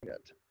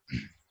good.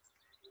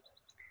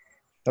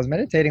 I was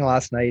meditating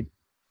last night,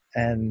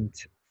 and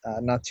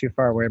not too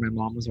far away, my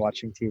mom was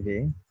watching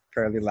TV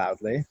fairly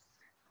loudly,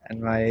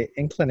 and my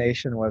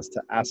inclination was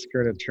to ask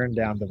her to turn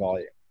down the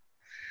volume.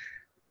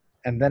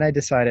 And then I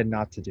decided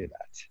not to do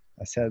that.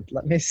 I said,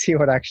 let me see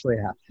what actually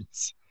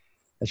happens.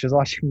 And she was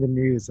watching the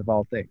news of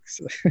all things.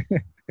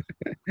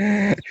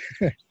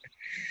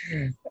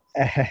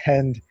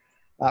 And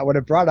what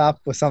it brought up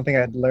was something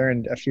I'd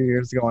learned a few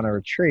years ago on a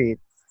retreat,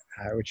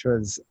 which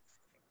was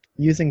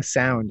using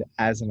sound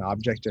as an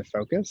object of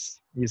focus,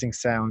 using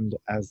sound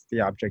as the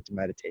object of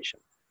meditation.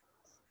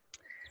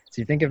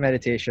 So you think of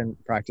meditation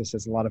practice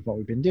as a lot of what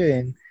we've been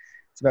doing.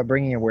 It's about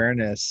bringing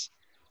awareness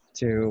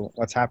to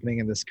what's happening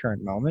in this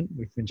current moment.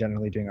 We've been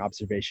generally doing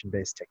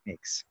observation-based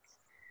techniques.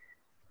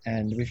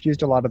 And we've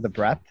used a lot of the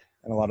breath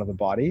and a lot of the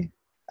body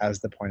as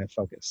the point of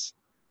focus.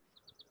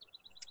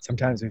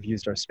 Sometimes we've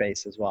used our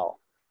space as well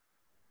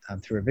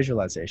through a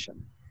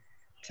visualization.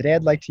 Today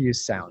I'd like to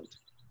use sound.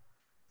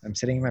 I'm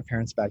sitting in my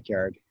parents'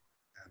 backyard.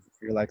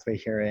 You're likely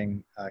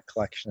hearing a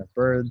collection of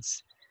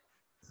birds,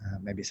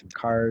 maybe some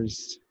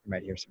cars, you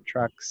might hear some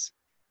trucks.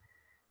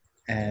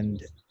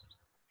 And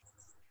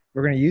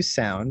we're going to use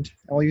sound,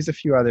 and we'll use a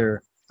few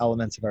other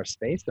elements of our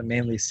space, but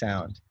mainly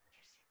sound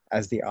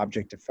as the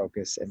object of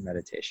focus in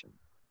meditation.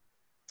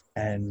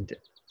 And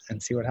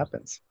see what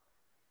happens.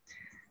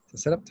 So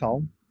sit up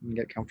tall and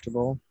get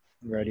comfortable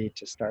and ready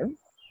to start.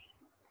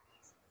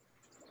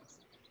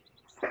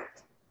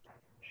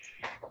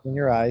 Bring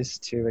your eyes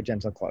to a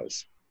gentle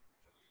close.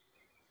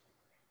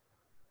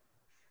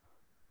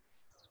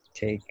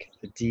 Take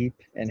a deep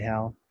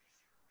inhale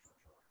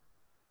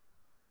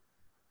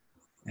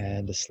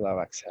and a slow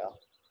exhale.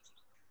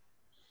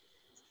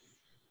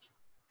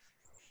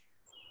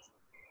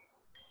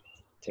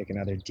 Take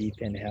another deep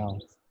inhale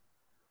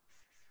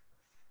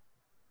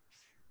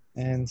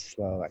and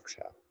slow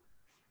exhale.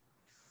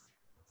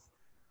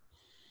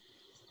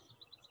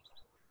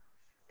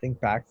 Think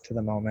back to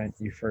the moment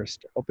you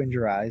first opened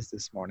your eyes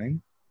this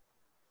morning.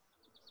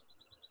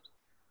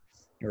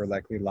 You were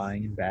likely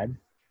lying in bed.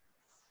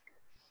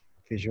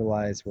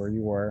 Visualize where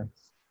you were,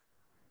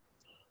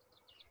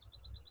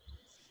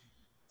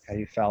 how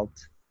you felt,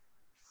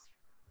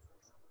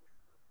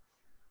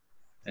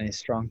 any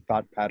strong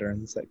thought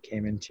patterns that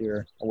came into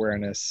your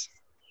awareness.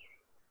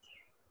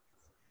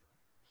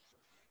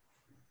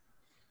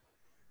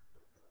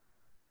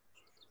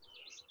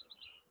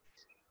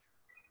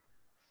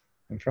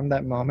 And from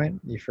that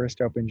moment you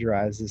first opened your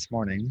eyes this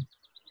morning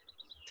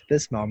to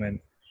this moment,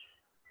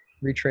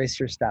 retrace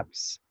your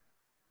steps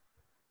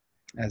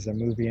as a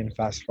movie and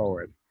fast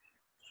forward.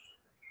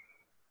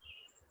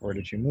 Where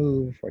did you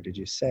move? What did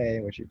you say?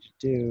 What did you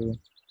do?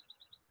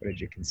 What did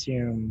you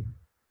consume?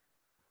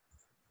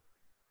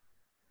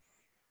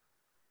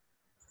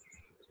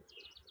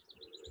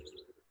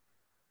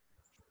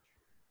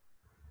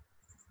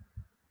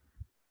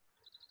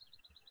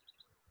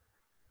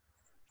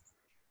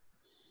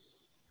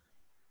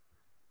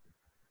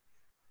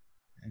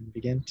 And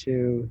begin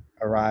to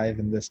arrive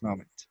in this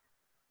moment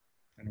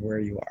and where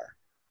you are.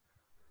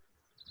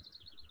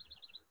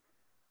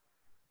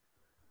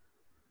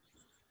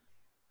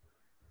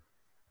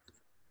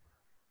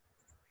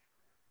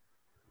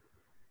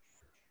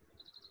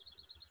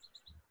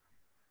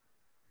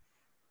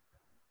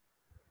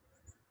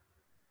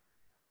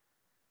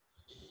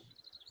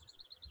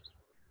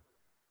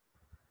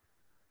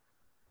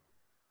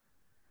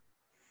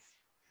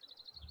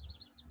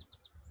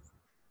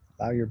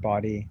 Allow your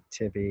body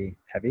to be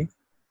heavy.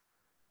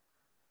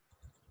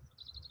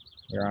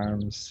 Your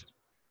arms,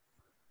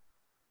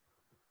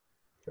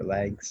 your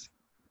legs.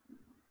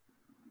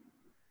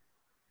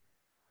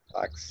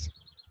 Relax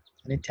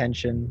any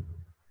tension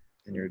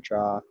in your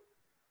jaw,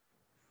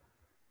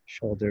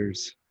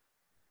 shoulders,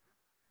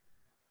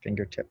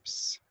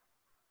 fingertips,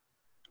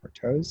 or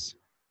toes.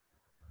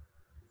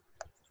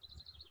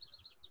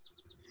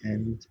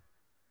 And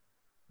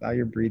allow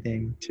your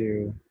breathing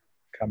to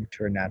come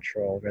to a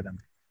natural rhythm.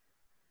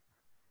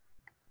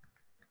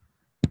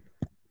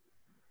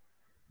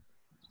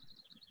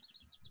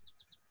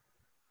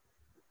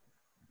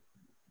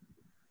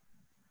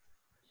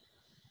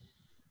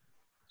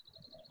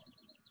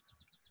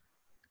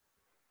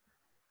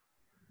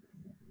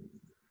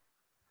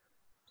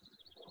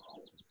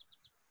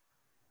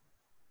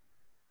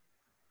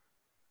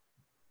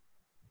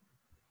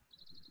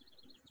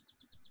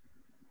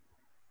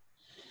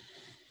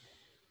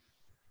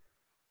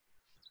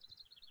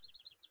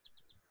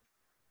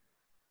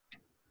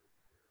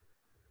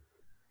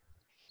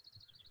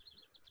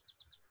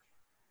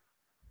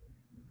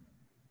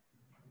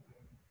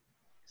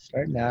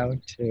 Start now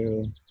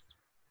to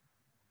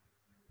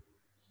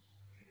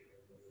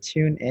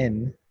tune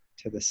in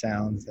to the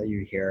sounds that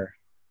you hear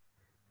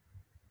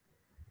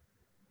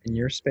in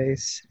your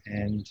space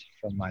and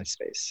from my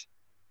space.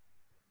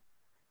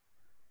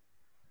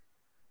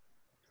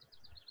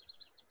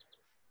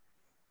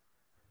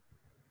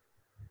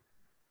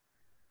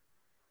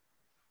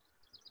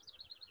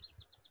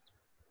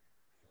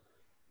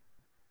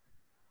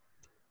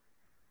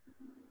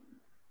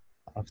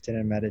 Often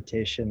in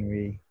meditation,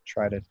 we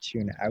try to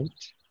tune out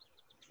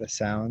the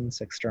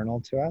sounds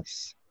external to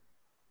us.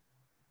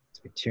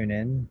 So we tune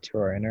in to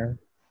our inner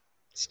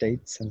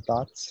states and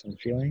thoughts and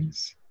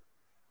feelings.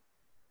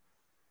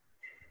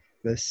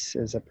 This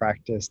is a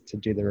practice to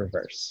do the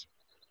reverse,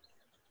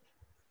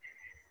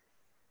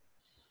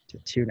 to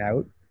tune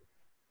out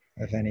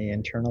of any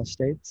internal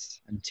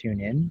states and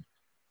tune in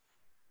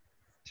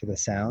to the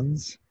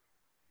sounds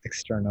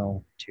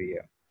external to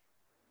you.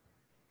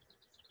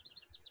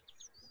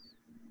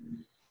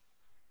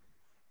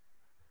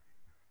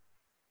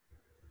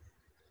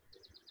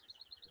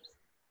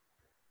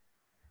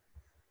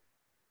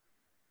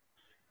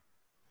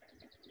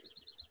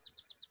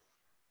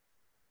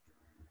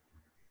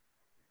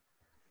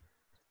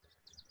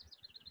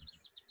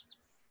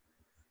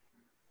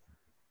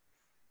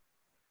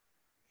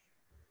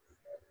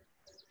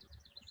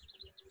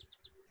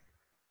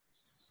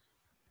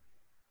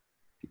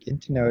 Begin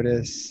to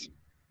notice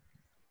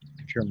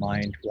if your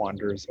mind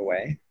wanders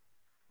away.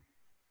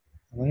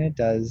 And when it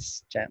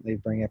does, gently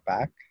bring it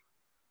back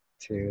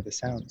to the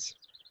sounds.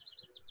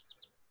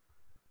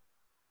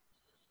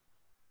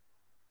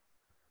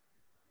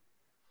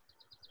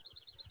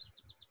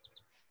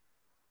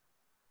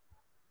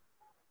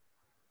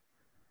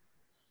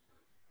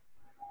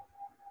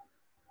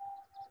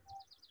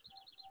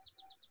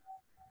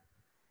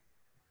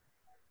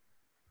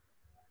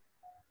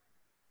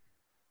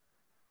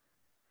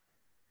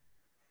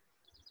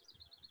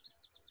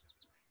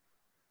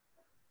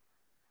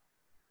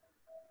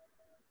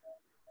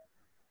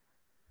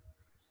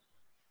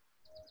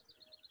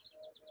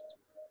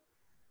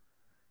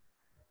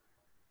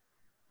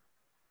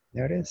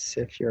 Notice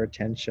if your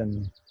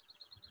attention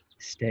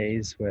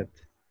stays with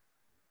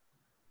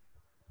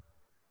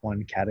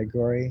one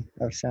category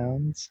of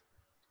sounds,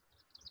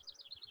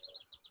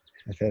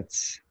 if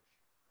it's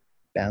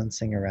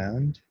bouncing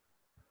around.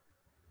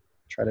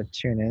 Try to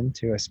tune in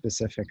to a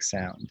specific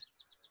sound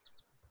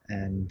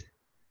and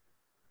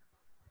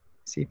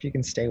see if you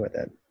can stay with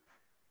it.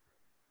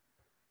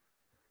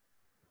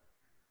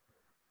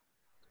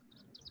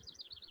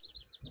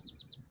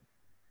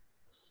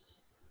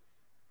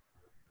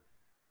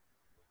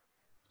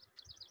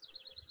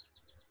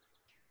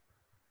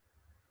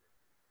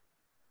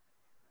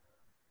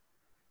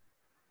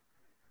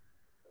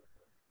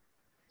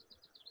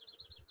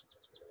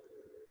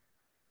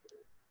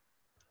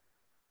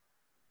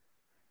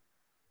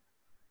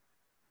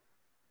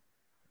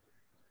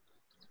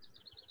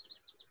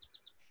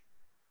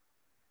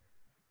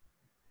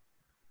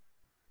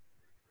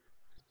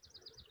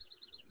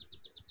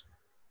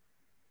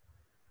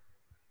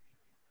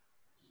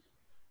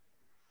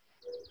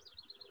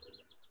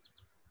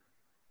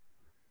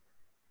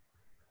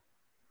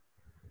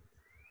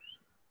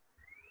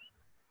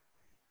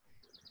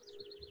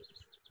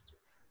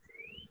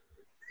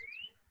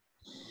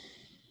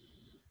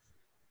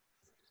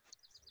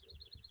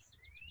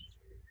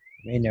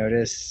 You may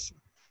notice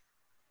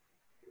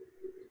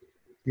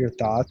your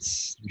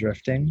thoughts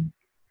drifting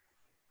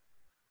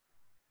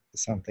to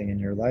something in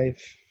your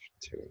life,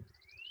 to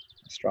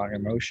a strong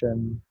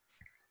emotion,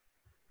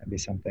 maybe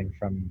something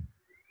from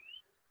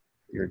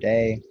your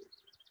day.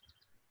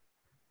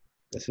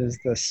 This is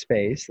the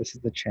space, this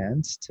is the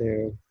chance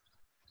to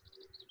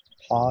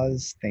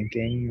pause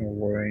thinking or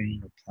worrying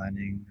or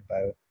planning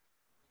about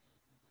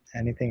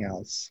anything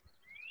else.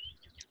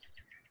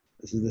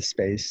 This is the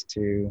space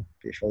to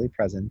be fully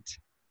present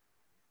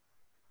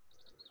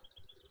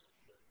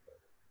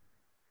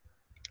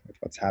with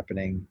what's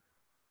happening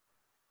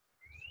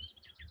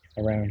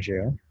around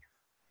you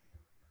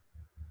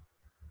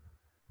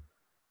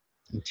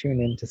and tune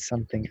into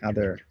something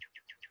other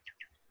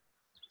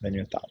than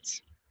your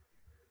thoughts.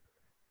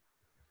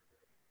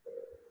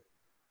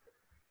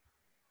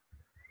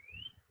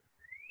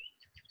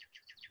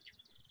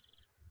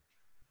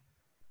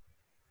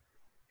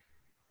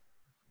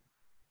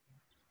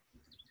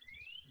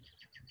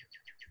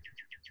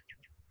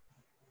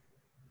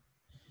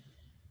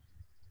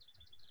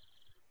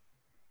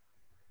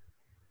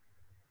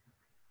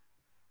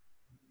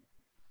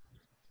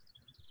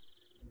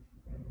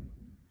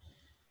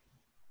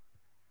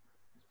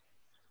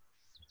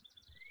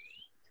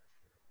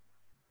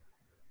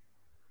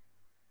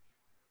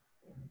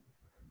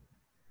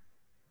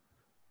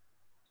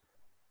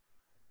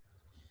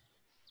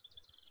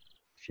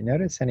 If you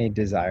notice any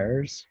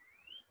desires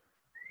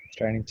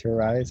starting to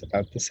arise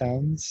about the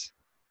sounds,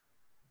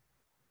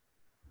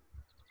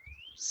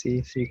 see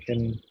if you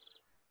can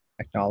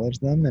acknowledge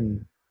them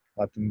and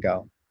let them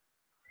go.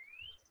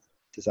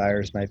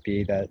 Desires might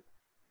be that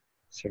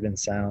certain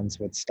sounds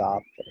would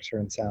stop or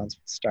certain sounds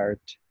would start.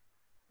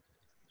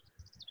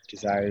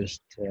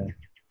 Desires to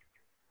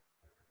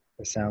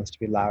for sounds to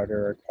be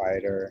louder or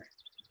quieter.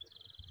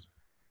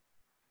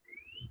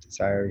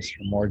 Desires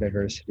for more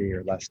diversity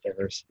or less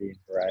diversity and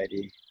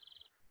variety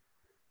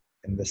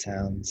in the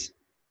sounds.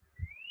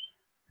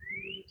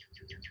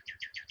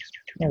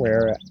 Become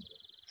aware of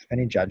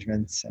any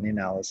judgments, any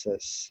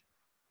analysis.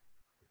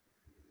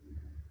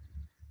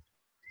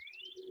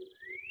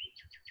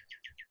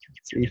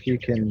 See if you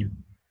can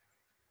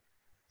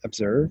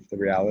Observe the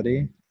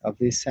reality of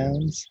these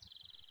sounds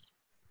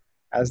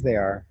as they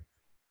are,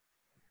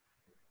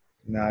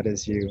 not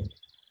as you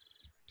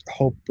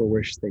hope or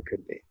wish they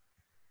could be.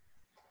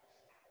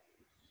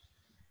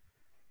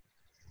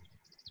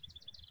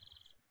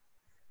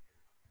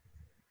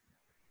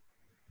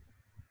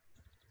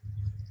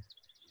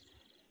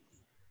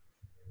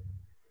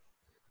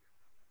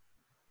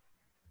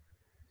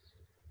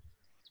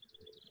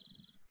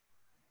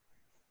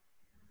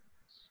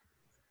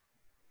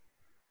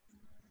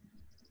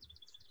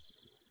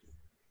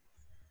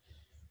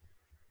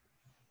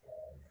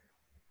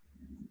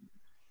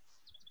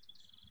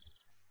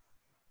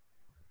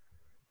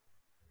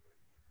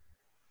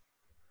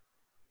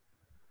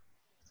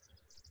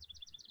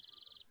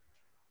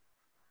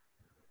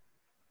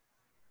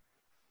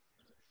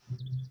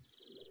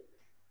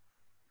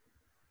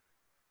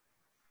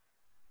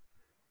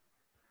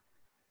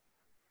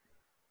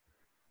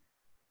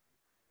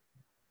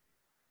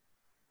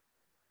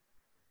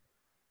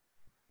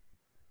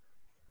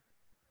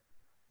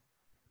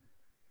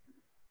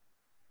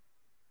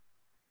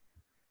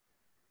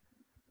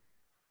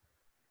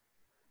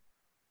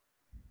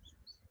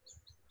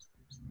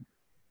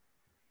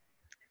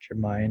 If your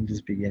mind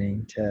is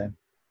beginning to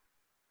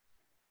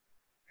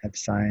have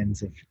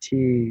signs of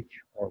fatigue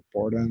or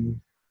boredom,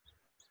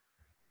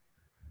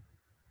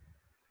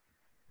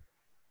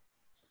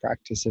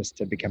 practice is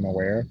to become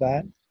aware of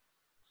that.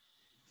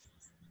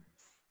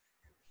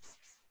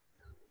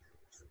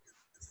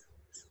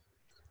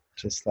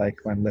 Just like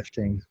when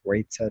lifting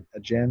weights at a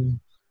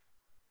gym,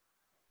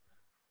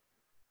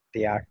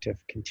 the act of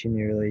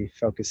continually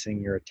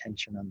focusing your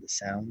attention on the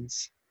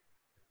sounds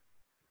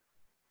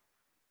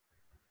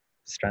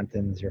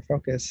strengthens your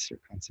focus, your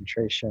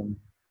concentration,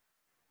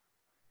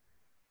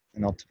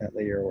 and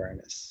ultimately your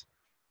awareness.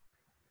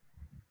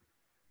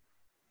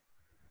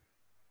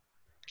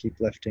 Keep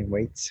lifting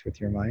weights with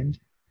your mind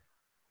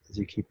as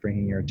you keep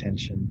bringing your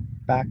attention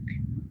back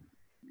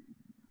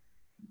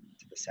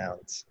to the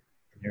sounds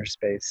in your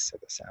space or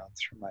the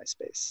sounds from my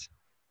space.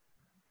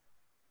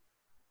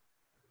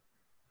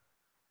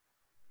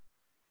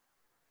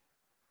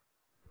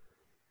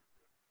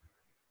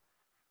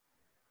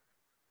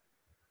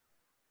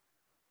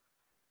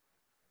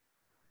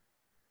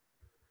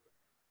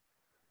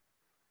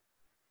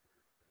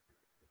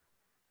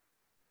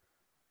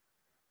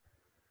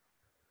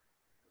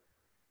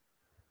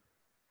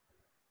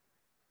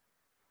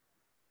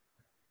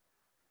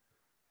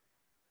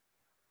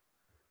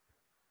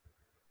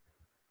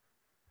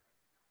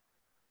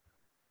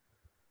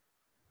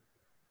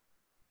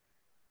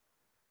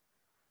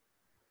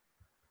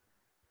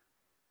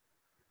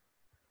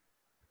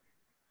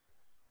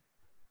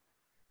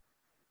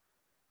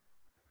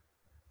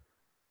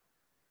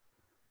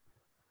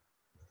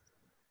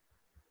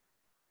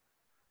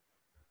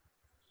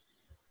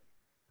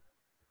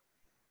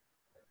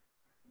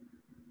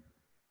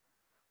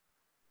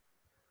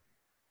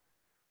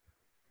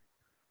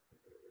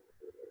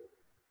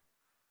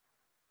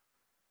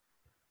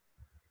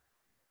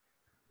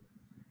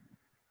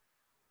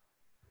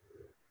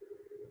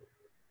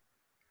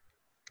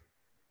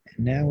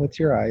 And now, with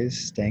your eyes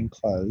staying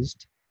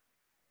closed,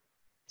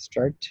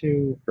 start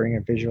to bring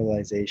a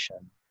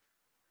visualization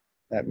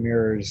that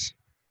mirrors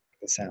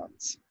the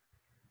sounds.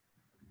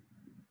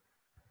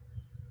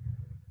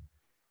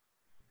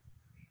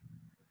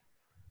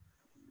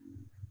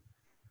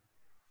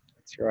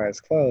 With your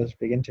eyes closed,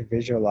 begin to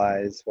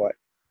visualize what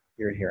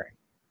you're hearing.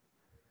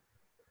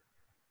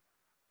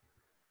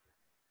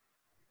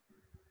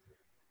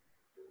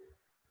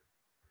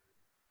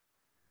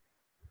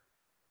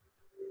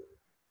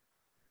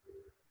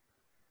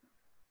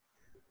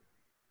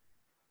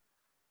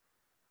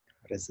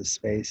 What does the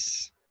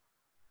space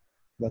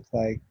look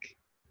like?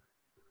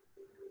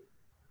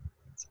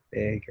 Is it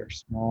big or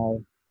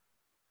small?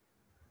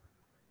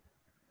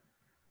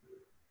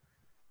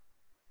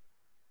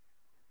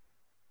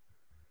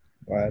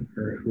 What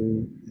or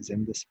who is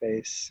in the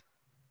space?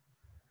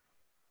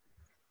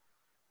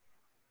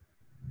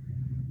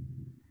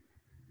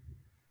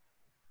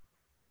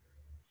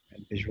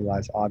 And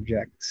visualize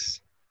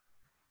objects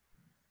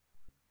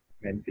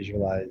and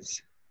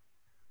visualize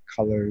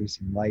colors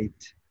and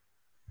light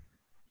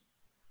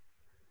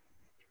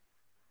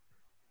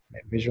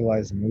and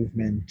visualize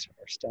movement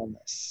or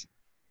stillness.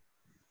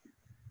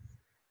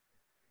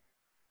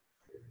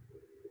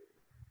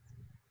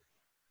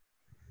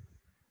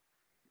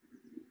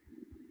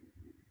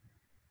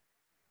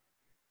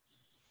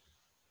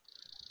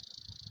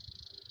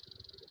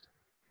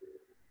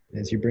 And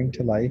as you bring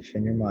to life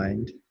in your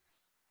mind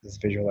this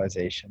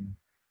visualization,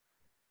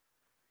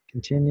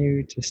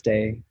 continue to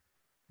stay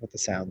with the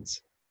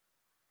sounds.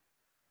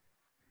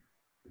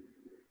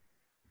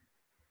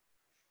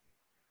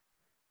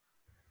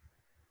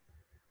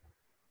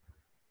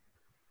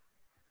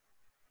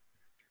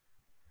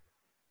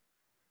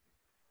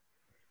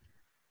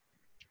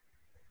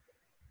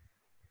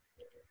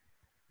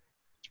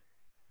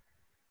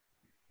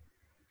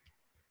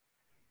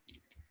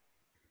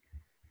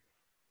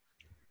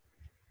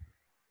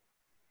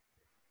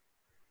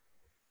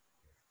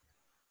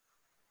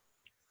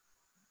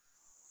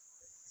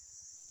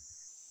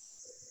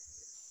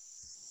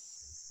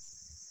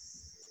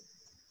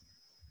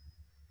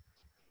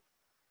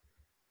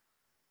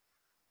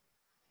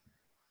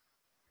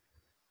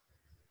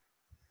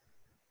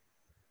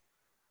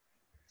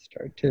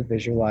 Start to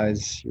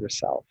visualize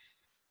yourself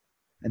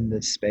in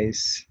this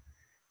space,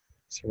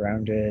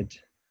 surrounded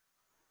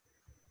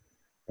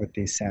with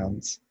these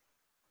sounds.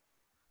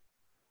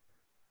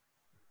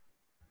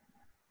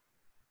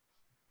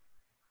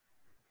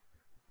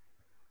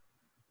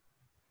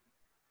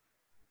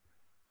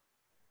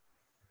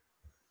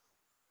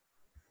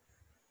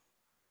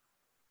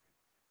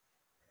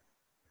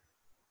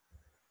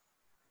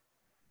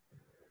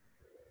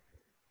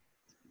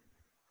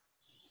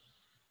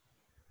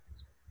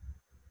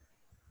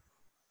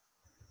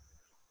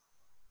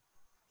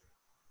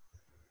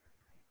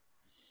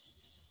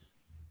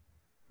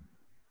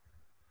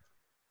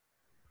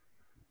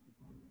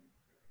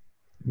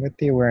 With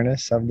the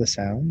awareness of the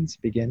sounds,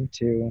 begin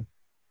to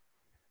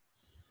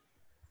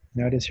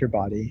notice your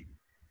body,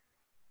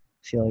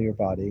 feel your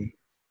body,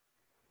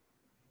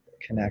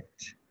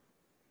 connect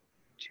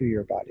to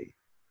your body.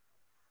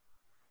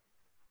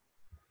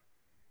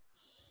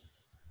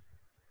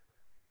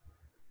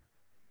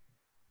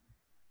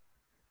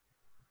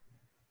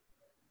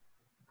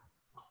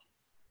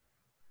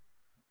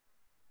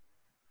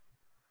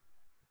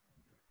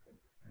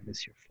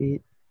 Notice your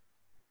feet,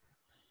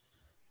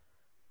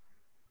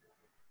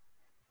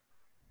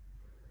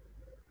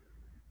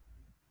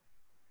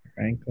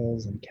 your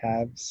ankles and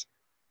calves.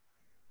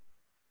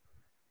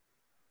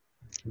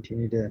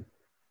 Continue to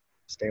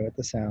stay with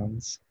the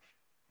sounds.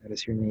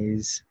 Notice your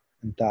knees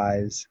and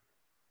thighs,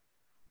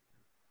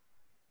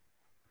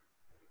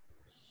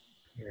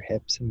 your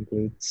hips and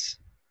glutes,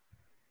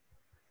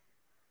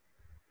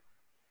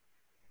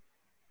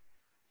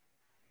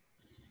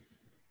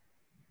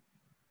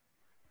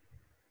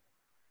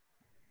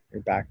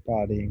 your back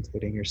body,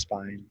 including your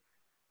spine,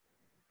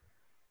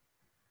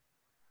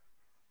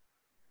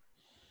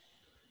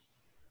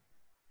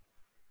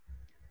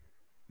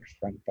 your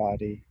front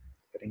body,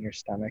 including your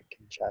stomach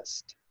and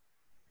chest,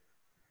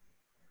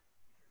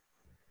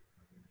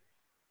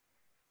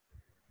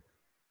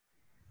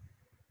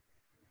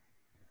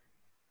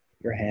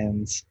 your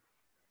hands,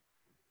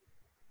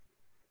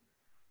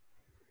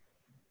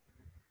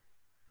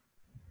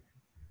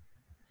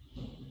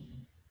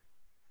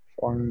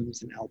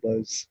 forearms and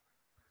elbows,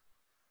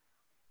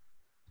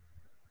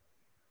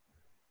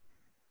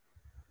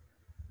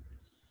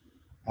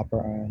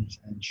 upper arms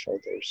and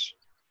shoulders.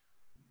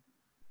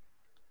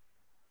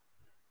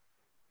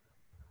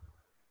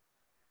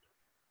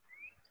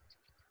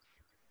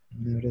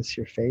 Notice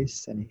your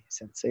face, any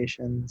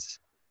sensations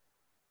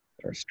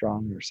that are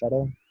strong or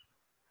subtle.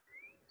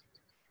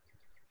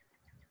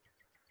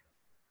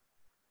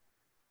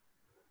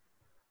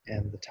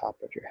 And the top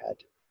of your head.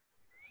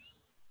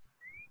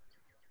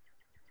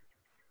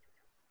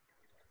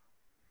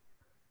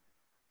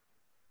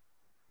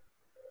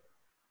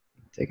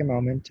 Take a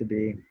moment to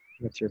be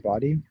with your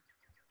body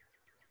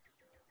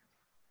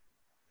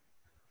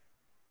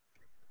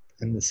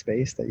in the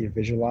space that you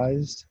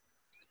visualized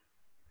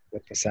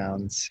with the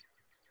sounds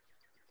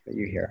that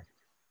you hear.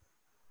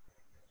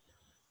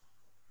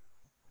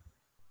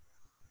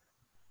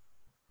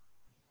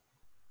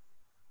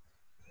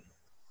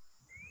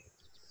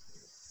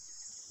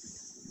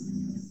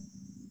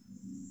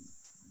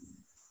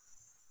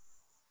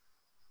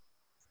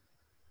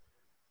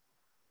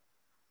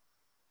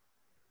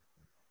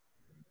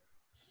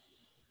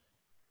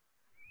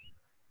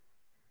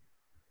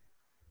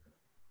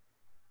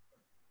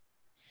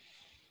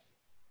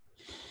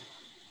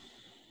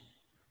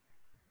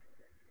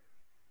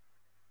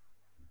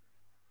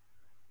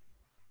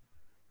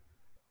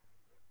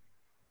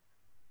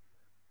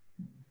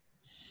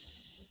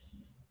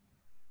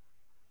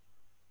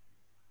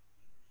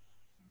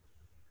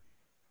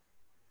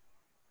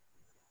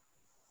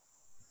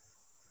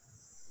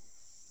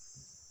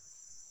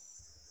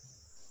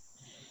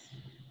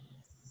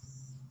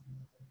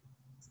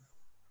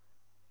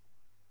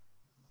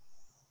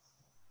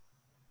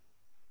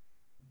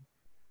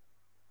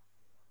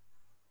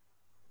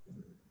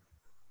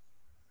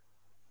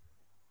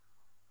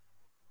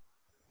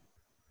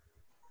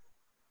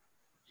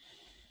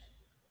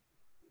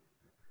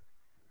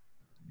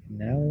 And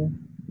now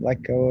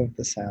let go of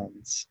the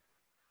sounds.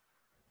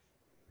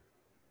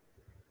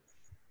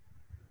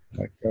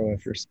 Let go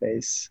of your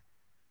space.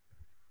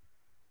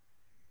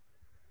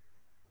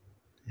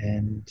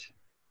 And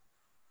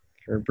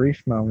for a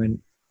brief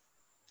moment,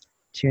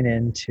 tune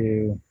in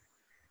to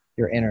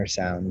your inner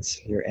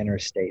sounds, your inner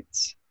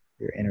states,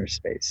 your inner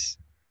space.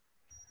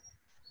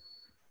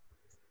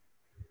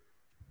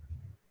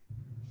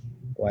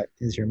 What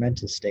is your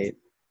mental state?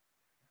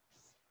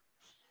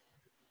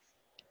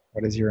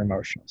 What is your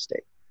emotional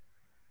state?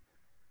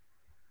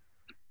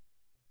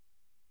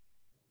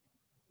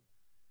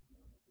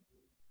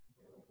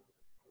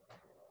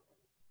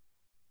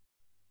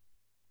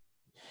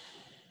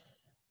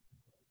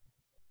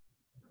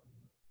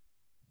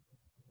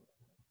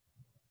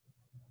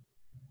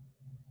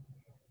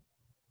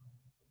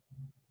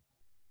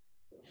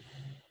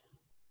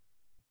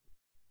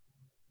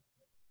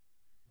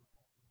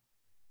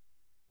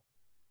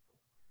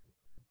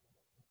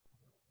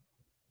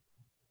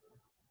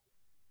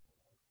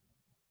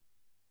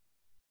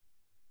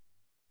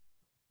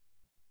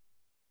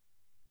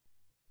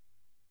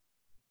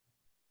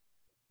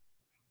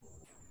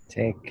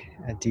 Take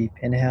a deep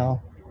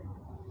inhale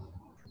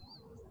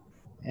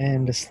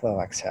and a slow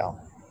exhale.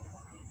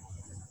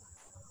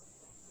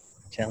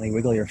 Gently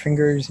wiggle your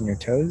fingers and your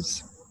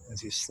toes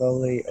as you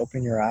slowly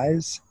open your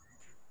eyes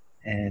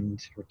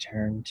and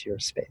return to your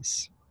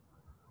space.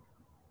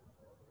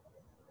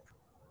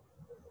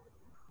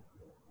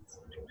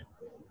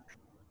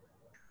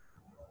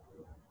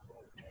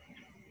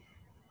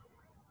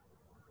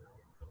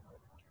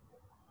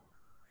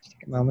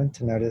 Take a moment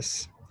to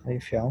notice how you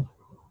feel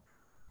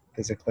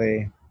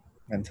physically,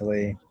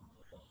 mentally,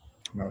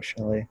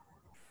 emotionally.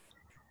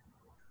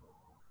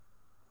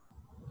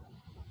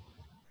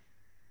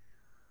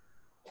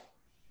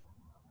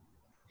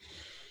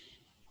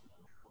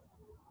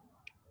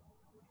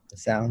 The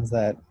sounds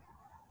that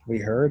we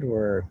heard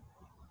were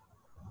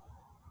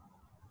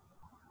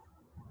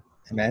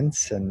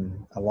immense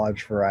and a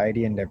large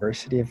variety and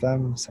diversity of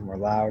them. Some were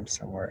loud,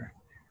 some were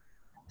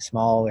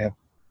small. We have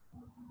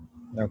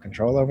no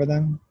control over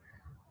them.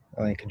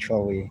 The only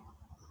control we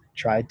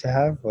tried to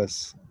have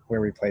was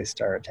where we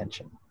placed our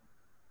attention.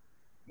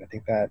 And I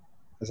think that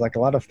is like a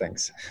lot of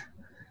things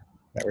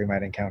that we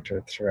might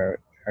encounter throughout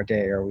our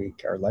day or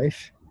week or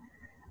life.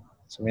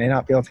 So we may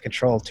not be able to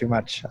control too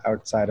much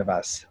outside of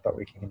us, but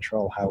we can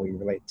control how we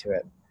relate to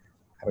it,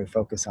 how we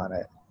focus on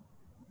it,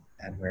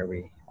 and where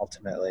we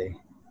ultimately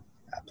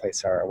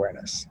place our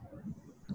awareness.